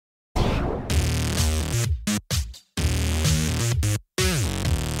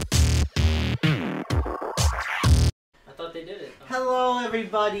Hello,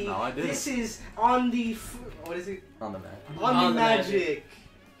 everybody. No, I didn't. This is on the what is it? On the map. On the magic.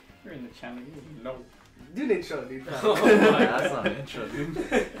 You're in the channel. You know. Do an intro, dude. Oh, that's not an intro,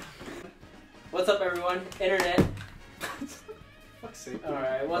 dude. What's up, everyone? Internet. Fuck's sake.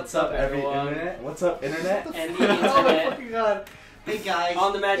 Alright, what's up, everyone? Internet? What's up, internet? And the Oh my internet. fucking god. Hey guys.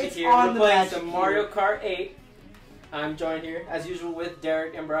 On the magic it's here. on We're the playing magic some here. Mario Kart 8. I'm joined here, as usual, with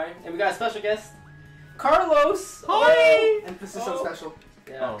Derek and Bryan. And we got a special guest, Carlos. Hi. Emphasis on Oh. special.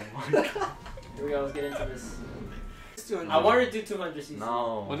 Yeah. Oh my god. Here we go. Let's get into this. Let's do it. I wanted to do 200 cc.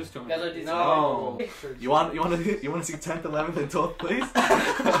 No. What is doing? You guys want to do No. 200? You want to see 10th, 11th, and 12th, please?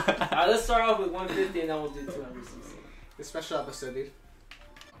 Alright, let's start off with 150 and then we'll do 200 cc. The special episode, dude.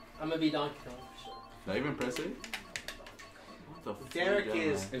 I'm gonna be Donkey Kong for sure. Not even press it? What the fuck? Derek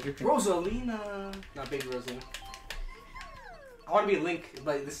is Is your Rosalina. Not Baby Rosalina. I want to be Link,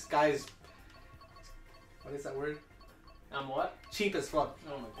 but this guy's. What is that word? I'm what? Cheap as fuck.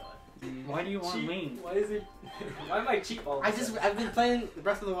 Oh my god. Why do you want Cheap? Link? Why is it? Why am I cheap all of a sudden? I've been playing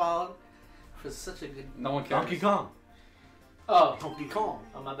Breath of the Wild for such a good. No one cares. Donkey Kong. Oh. Donkey Kong.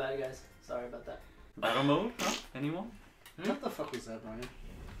 Oh, my bad, guys. Sorry about that. Battle mode? Huh? Anyone? What the fuck was that, Brian?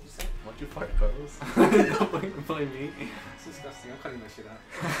 Why'd you fart, Carlos? Don't blame me. It's disgusting. I'm cutting that shit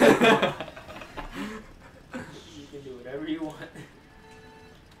out. You can do whatever you want.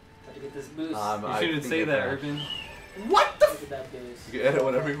 Got to get this boost. You shouldn't say that, Irvin. What the? Look at that boost. You can edit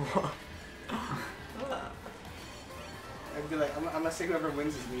whatever you want. I'd be like, I'm gonna say whoever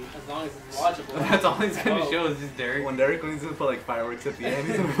wins is me. As long as it's watchable. That's all he's gonna Oh. show is just Derek. When Derek wins, he's gonna put like fireworks at the end.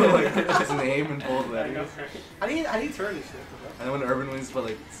 He's gonna put like his name in bold I know, letters. right? How do you turn this shit? And then when Irvin wins, put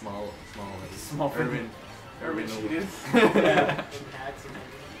like small letters. Small Irvin. Irvin will- cheated. Yeah. And hats and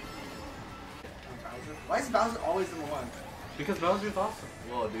Bowser? Why is Bowser always number one? Because Bowser's awesome.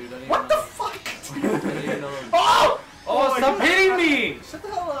 Whoa, dude, I didn't What the know. fuck? I didn't even know. Oh! Oh, my stop God. hitting me! Shut the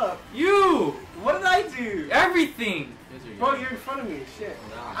hell up! You! What did I do? Everything! Bro, you're in front of me. Shit.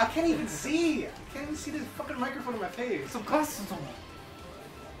 Nah. I can't even see. I can't even see this fucking microphone in my face. Some glasses on.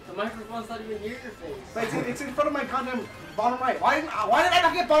 the microphone's not even near your face. But it's in front of my goddamn bottom right. Why did I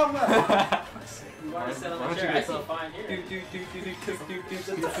not get bottom left? You want to sit on Why the don't chair? you I get see up? fine here.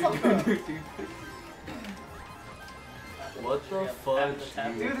 What the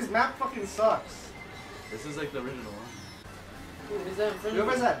fudge, Dude, this map fucking sucks. This is like the original one. Who's that in front of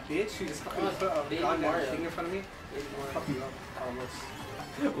Whoever's you? that bitch who just fucking Oh, put a Baby goddamn Mario. thing in front of me? Baby Mario. Fuck you up.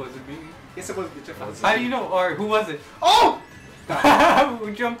 Almost. Was it me? Yes, it was bitch. How do you know? Or who was it? Oh!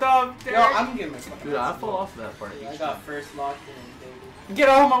 Who jumped off? Yo, Derek? I'm getting my fucking Dude, I ass fall off that part. I got first locked in, baby. Get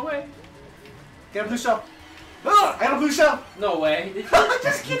out of my way! Get a blue shell. I got a blue shell. No way. Did you?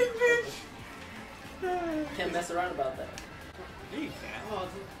 Just kidding, bitch. Can't mess around about that. You can't. Oh,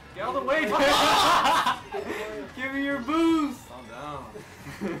 Get out of the way, Give me your boost! Calm down.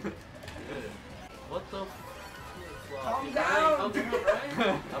 Good. What the Calm dude. down. Calm down,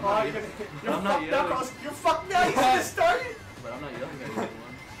 Brian. I'm Oh, not you're yelling. you're I'm not fucked now, yelling. Carlos. You're fucked now. You just started. But I'm not yelling at anyone.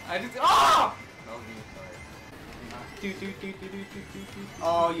 I just. Ah! That was me,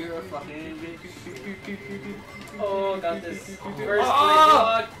 Oh, you're a fucking bitch. Oh, got this. First place Oh!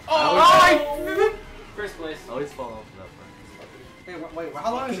 locked. Oh! First place. I always fall off that part. Wait,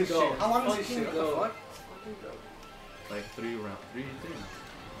 how long is this Fucking shit? go. How long is this Fucking shit? go. What the fuck? Like 3 rounds. 3 things. Give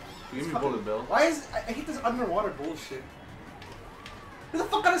me It's bullet fucking- bill. Why is I hate this underwater bullshit? Who the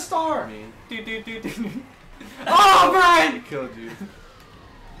fuck got a star? I mean, Oh, Brian! killed you.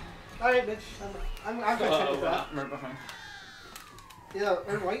 Alright, bitch. I'm gonna check Oh, it out. Right behind. Yeah,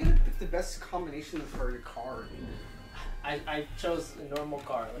 Irvin, why are you gonna pick the best combination for your car, dude? I chose a normal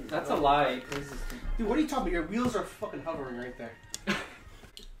car. Like, That's a normal lie. car. Dude, what are you talking about? Your wheels are fucking hovering right there.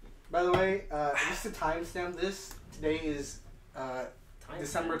 By the way, just to timestamp this, today is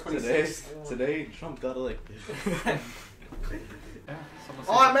December 26th. Today, Trump got elected. Yeah, someone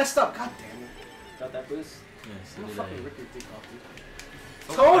Oh, I messed up. God damn it. Got that boost. Yes, I'm today. gonna fucking rip your dick off,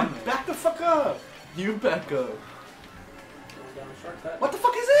 dude. Someone- Toad, back the fuck up. You back up. Going down a shortcut. What the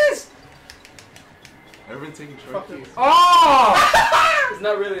fuck is this? Everyone taking Fuck you. shortcuts? Oh! It's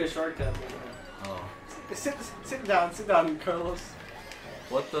not really a shortcut. But, Oh. Sit down, Carlos.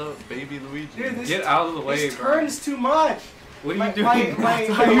 What the baby Luigi? Dude, this Get out of the way, This bro. turns too much. What are My you doing?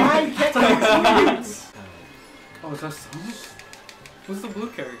 mind can't compute. Oh, is that Sonic? Who's the blue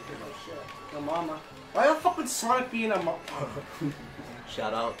character? oh shit. Your mama. Why the fuck would Sonic be in a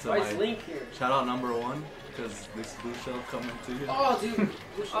Shout out to Why is my. Link here? Shout out number 1, because this blue shell coming to you. Oh, dude.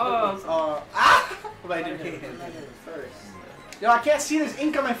 Oh, But I didn't hit him. First. Yo, I can't see this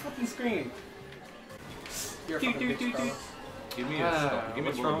ink on my fucking screen. You're a fucking bitch, bro. Give me Yeah, a give me a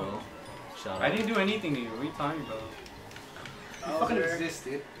what's bullet wrong? bill. Shout out. I didn't do anything to you. What are you talking about? You fucking exist,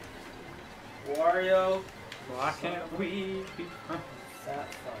 dude. Wario. Why can't we be Fat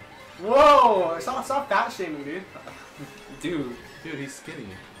fuck. Whoa! Stop fat shaming, dude. Dude, Dude, he's skinny.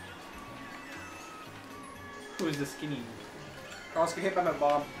 who is the skinny? Carlos get hit by my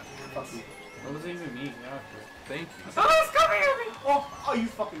bomb. Fuck you. What does it even mean? Yeah, Thank you. Oh, it's coming at me! Oh, you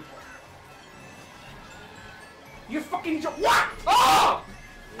fucking. You fucking joke. What? Oh!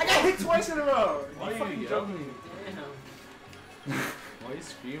 I got hit twice in a row. Why You are fucking you joking. yelling? Damn. Why are you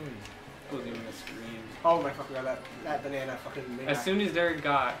screaming? it wasn't even a scream. Oh my fucking god, that banana fucking made As soon as Derek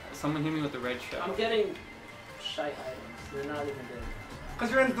got, someone hit me with the red shell. I'm getting shite items. They're not even good. Because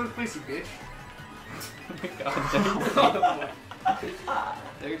you're in third place, you bitch. Oh my god,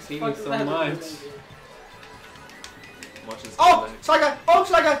 Derek's hating me Fuck so that. much. Watch this. Oh! Shy guy! Oh,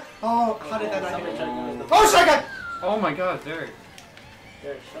 shy guy! Oh, how did that not Somebody hit tried me? to use the Oh, shy guy! Oh my god, Derek.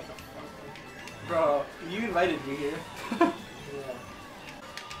 Derek, shut the fuck Bro, you invited me here. up. Yeah.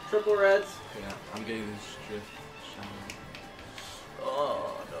 Triple reds. Yeah, I'm getting this drift shine.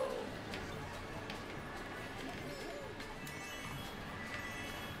 Oh no.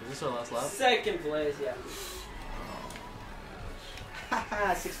 Is this our last lap? Second place, yeah.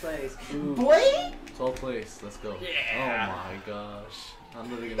 Haha, 6th place. Ooh. Boy! 12th place, let's go. Yeah. Oh my gosh. I'm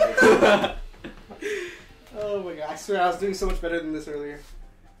literally gonna get Oh my god, I swear I was doing so much better than this earlier.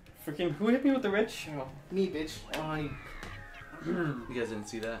 Freaking who hit me with the red shell? Me, bitch. Oh, You guys didn't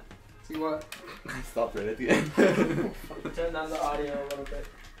see that? See what? I stopped right at the end. Turn down the audio a little bit.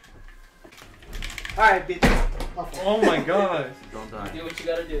 Alright, bitch. oh my god. Don't Do die. what you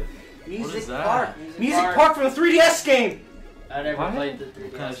gotta do. Music is that? Park. Music Music Park. Park for the 3DS game! I never What? played the 3DS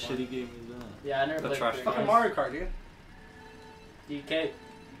What kind of one. shitty game is that? Yeah, I never The played trash the 3DS. Fucking Mario Kart, dude. DK.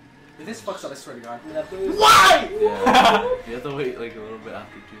 If this fucks up, I swear to god. Give me that boost. Why? Yeah. You have to wait like a little bit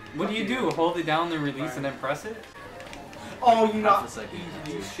after two. What do you do? Hold it down, then release, and then press it? Oh, you Half not. a second.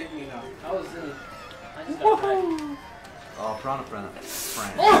 You shit me now. I was in. I just got tired. Oh, Piranha Plant.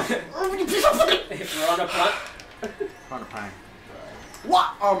 Prank. Oh, you piece of fucking. If we're on a punt. Piranha Prank.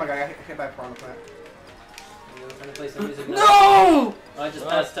 What? Oh my god, I got hit by a Piranha Plant. I'm trying to play some music now. No! Oh, I just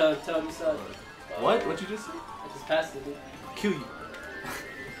passed Toad. Toad, you suck. What? What'd you just say? I just passed it, dude. Kill you.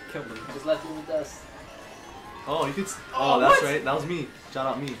 Kill me. I just left you in the dust. Oh, you could. Oh, Oh, that's what? right. That was me. Shout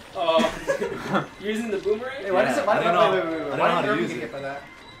out me. Oh. You're using the boomerang? Hey, why does Yeah, it? Why I did don't wait, know. wait, wait, I wait. don't Why know how did to Irvin use get it. hit by that?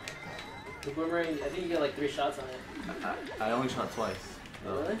 The boomerang, I think you get like 3 shots on it. I only shot twice.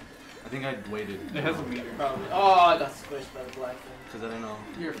 Oh, really? I think I waited. It has a meter. Probably. Oh, I got squished by the black thing. Because I didn't know.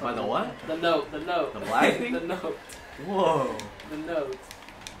 You're By the fucking- what? The note, the note. The black thing? The note, Whoa. the note.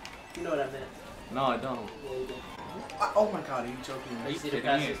 You know what I meant. No, I don't. Yeah, you did. Oh my god, are you joking Are me? you Just need to kidding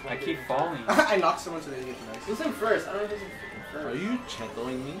pass me? this one I keep dude. falling. I knocked someone so they didn't get the nice. Who's in first? I don't know who's in first. Are you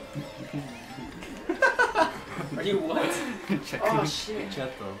chetoing me? Are you what? Check Oh me. shit. Cheto.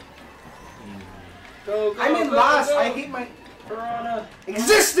 Go, go, I'm in go, last. go. I hate my Piranha.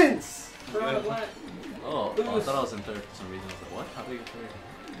 existence. Piranha black. Oh, I thought I was in third for some reason. I was like, what? How did I get third?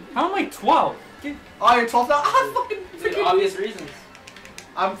 How am I 12? Oh, you're 12 now. Ah, fucking Dude, freaking. obvious reasons.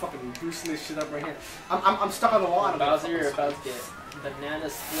 I'm fucking boosting this shit up right here. I'm stuck on the wall. and I'm gonna Bowser, you're fucking- about to get banana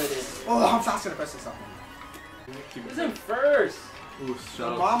splitted. Oh, I'm fast gonna press this up. Who's in first? Ooh, The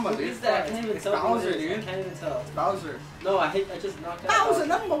shut up. mama, Who dude. is that? I can't even It's tell who it Bowser, is. I dude. can't even tell. Bowser. No, I just knocked out. Bowser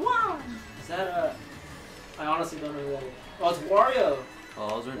number 1. Is that I honestly don't know who that is. Oh, it's Wario. Oh,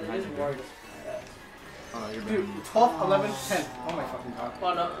 I was right It behind is you. Wario. Oh, no, you're Dude, behind me. 12, 11, 10. Oh my fucking god.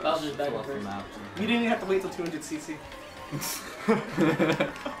 Oh no, Bowser's back Fell in off the first. map. You didn't even have to wait till 200cc.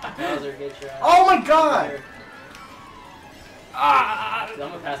 Bowser, get your ass. Oh my god! Ah! Dude, I'm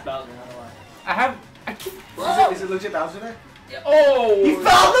gonna pass Bowser, not gonna lie. I have. I keep. Is it legit Bowser there? Yeah, oh! You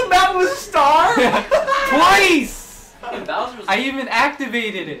found the map with a star? Twice! Fucking Bowser's, I even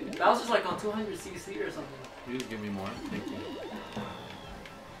activated it. Bowser's like on 200cc or something. You just give me more. Thank you.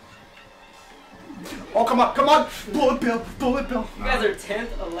 Oh, come on, come on! Bullet bill, bullet bill. You guys are 10th,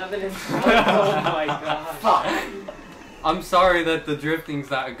 11th, and 12th. Oh my god. Fuck. I'm sorry that the drifting's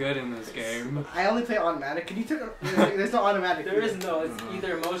that good in this game. I only play automatic. Can you turn? There's no automatic. There is no, it's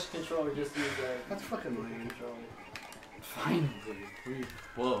either motion control or just use That's fucking lame. control. Fine.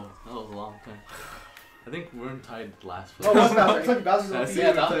 Whoa, that was a long time. I think we're tied last place. Oh, what's Bowser? It's like Bowser's That's OP.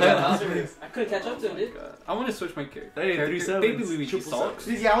 it. Yeah, Bowser. I couldn't catch up to him, dude. I want to switch my character. Hey, Character- 37s, Baby Luigi triple sucks.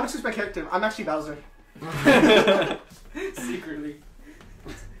 Dude, yeah, I want to switch my character. I'm actually Bowser. Secretly.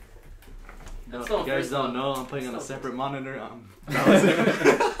 No, That's if not you guys first don't one. know, I'm playing on a That's not separate monitor.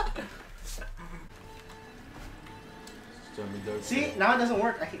 jumping dirt. See, now it doesn't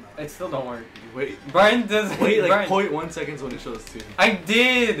work. I hate It still don't work. Wait. Brian does. Wait, like Brian. 0.1 seconds when it shows 2. I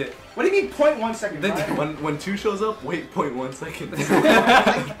did. What do you mean 0.1 second? The- Brian? When 2 shows up, wait 0.1 seconds.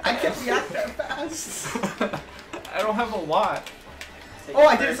 I can't react that fast. I don't have a lot. Take Oh,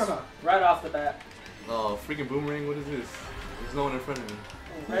 I did it first. somehow. Right off the bat. Oh, freaking boomerang! What is this? There's no one in front of me.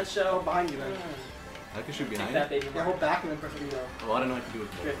 Red Oh, shell. behind you then. I can shoot Take behind. that, baby. Yeah, hold back and then press reload. Oh, I don't know what to do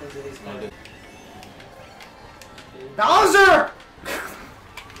with that. Drift into these No, I corners. did. Bowser!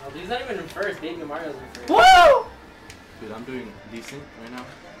 Oh, he's not even in first. Baby Mario's in first. Woo! Dude, I'm doing decent right now.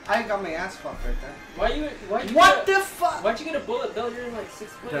 I got my ass fucked right there. Why you? What the fuck? Why'd you get a bullet bill? You're in like 6th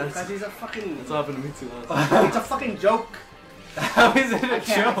place. That's- Because he's a fucking. That's what happened to me too last. It's a fucking joke. How is it a I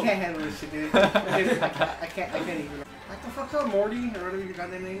can't joke? handle this shit, dude. I can't even. What the fuck's up, Morty? Or whatever your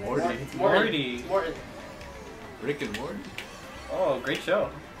goddamn name is? Morty. Morty. Morty. Rick and Morty. Oh, great show.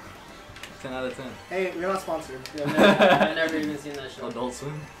 10 out of 10. Hey, we're not sponsored. Yeah, I've never even seen that show. Adult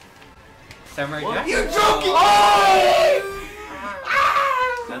Swim. Samurai What? Jack. You joking? Oh!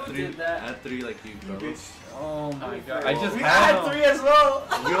 At Who 3. did that? At 3, like you, bro. Bitch. Oh my god. We I just We had had them. 3 as well.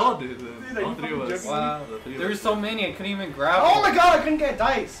 We all did. Dude, Then. are All you 3 of fucking us. joking? Wow. The 3 of There were us. so many, I couldn't even grab Oh them. my god, I couldn't get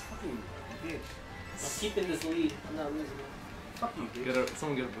dice. Fucking bitch. I'm keeping this lead. I'm not losing it. Fuck you, bitch. Get a,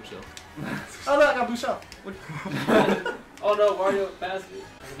 someone get a blue shell. Oh, look, I got blue shell. Oh no, Wario passed me.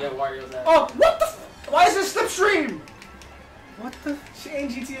 I can get Wario's ass. Oh, what the f- Why is this slipstream? What the? She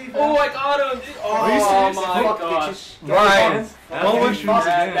ain't GTA. Oh, I got him! Dude. Are you Oh serious? my Fuck, gosh. bitches. Brian. That What three was shoes fuck?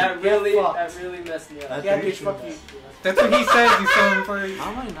 again. That really fucked. messed me up. That Yeah, three bitch, shoes. fuck you. That's what he says. He's going for.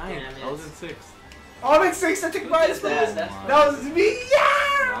 How am I 9th? Damn I was it. in 6th. Oh, I'm at 6. I took Who Brian's did that? place. That's Wow. That was me. Yeah.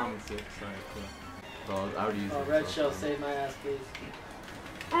 Now I'm in 6th. Sorry. Cool. So I already used Oh, it, Red so- Shell, save my ass, please.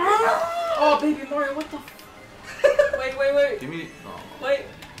 Oh, baby Mario, what the f- Wait. Give me. Oh.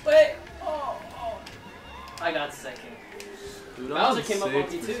 Wait. Oh. I got second. Dude, Bowser I was in came up on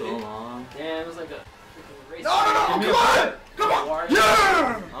 6th me for too, so dude. long. Damn, it was like a freaking race. No, come on. Come on. Wario.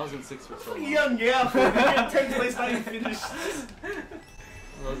 Yeah. I was in 6th for so long. Young, yeah. 10th place, not even finished.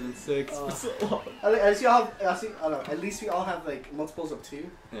 I was in 6th for so long. At least we all have. I don't know. At least we all have like multiples of 2.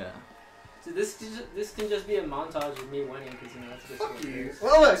 Yeah. So this can just be a montage of me winning because you know that's just Fuck what it you. is.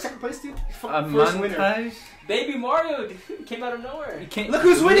 Well, second place, dude. A First winner. montage? Baby Mario dude, came out of nowhere. You can't. Look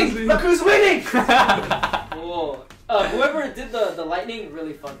who's winning! Look who's winning! Cool. Whoever did the lightning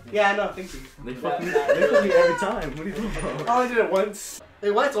really fucked me. Yeah, I know. Thank you. They Yeah, fuck me. that- They fuck me every time. What are you doing, bro? I only did it once.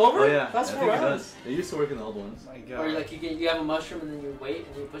 Wait, what? It's over? Oh yeah. That's I 4 think it rounds. does. They used to work in the old ones. My Or god. like you have a mushroom and then you wait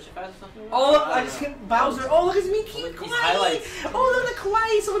and you push it fast or something. Oh, look, I don't just know. hit Bowser. Oh, look, it's me, Oh, look, Kawaii. these highlights. Oh, look at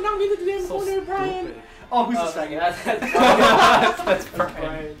Kawaii. So now I'm in the damn So corner, Brian. stupid. Oh, who's this Okay, faggot? that's That's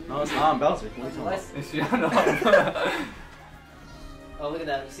Brian. No, it's not. I'm Bowser. What are you talking Let's- about? Shut up. Oh, look at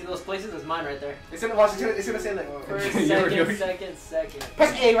that. You see those places? It's mine right there. It's gonna watch. It's gonna say like. First, You're- second.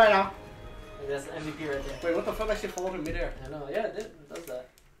 Press A right now. Like, that's the MVP right there. Wait, what the fuck? That shit fall over midair. I know. Yeah, it did. It does that.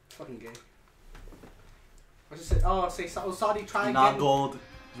 Fucking gay. I just said. Oh, say Saudi. Try again. Not gold.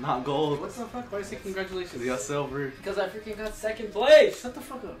 Not gold. What the fuck? Why did I say congratulations? They got silver. Because I freaking got second place. Shut the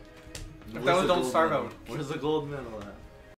fuck up. That was Where's the Don't gold Starve medal? Out. Where's the gold medal at?